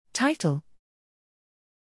Title: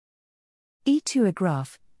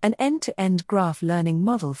 E2EGraph, an end-to-end graph learning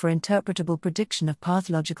model for interpretable prediction of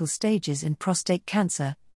pathological stages in prostate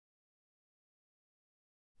cancer.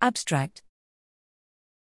 Abstract: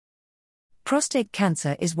 Prostate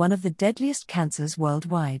cancer is one of the deadliest cancers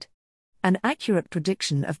worldwide. An accurate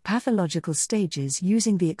prediction of pathological stages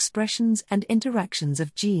using the expressions and interactions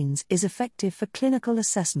of genes is effective for clinical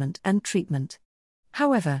assessment and treatment.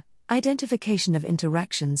 However, identification of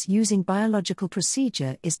interactions using biological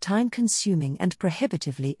procedure is time-consuming and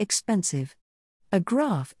prohibitively expensive. A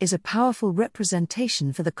graph is a powerful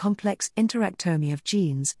representation for the complex interactome of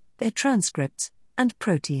genes, their transcripts, and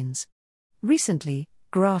proteins. Recently,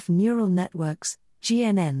 graph neural networks,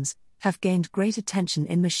 GNNs, have gained great attention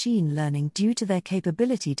in machine learning due to their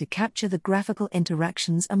capability to capture the graphical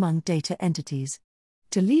interactions among data entities.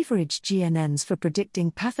 To leverage GNNs for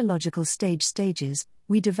predicting pathological stages,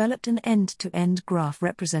 we developed an end-to-end graph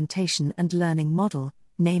representation and learning model,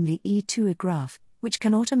 namely E2EGraph, which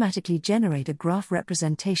can automatically generate a graph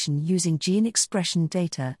representation using gene expression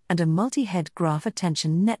data and a multi-head graph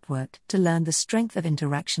attention network to learn the strength of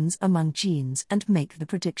interactions among genes and make the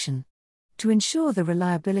prediction. To ensure the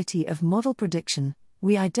reliability of model prediction,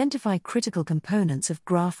 we identify critical components of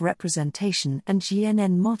graph representation and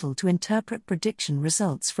GNN model to interpret prediction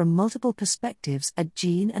results from multiple perspectives at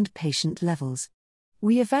gene and patient levels.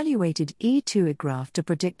 We evaluated E2EGraph to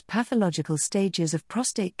predict pathological stages of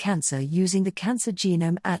prostate cancer using the Cancer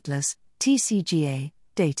Genome Atlas (TCGA)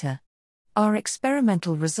 data. Our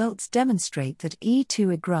experimental results demonstrate that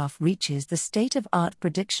E2EGraph reaches the state-of-art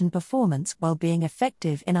prediction performance while being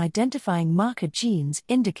effective in identifying marker genes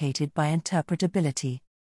indicated by interpretability.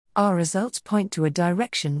 Our results point to a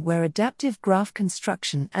direction where adaptive graph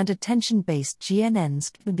construction and attention-based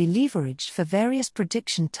GNNs can be leveraged for various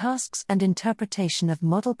prediction tasks and interpretation of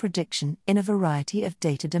model prediction in a variety of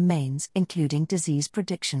data domains, including disease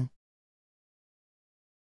prediction.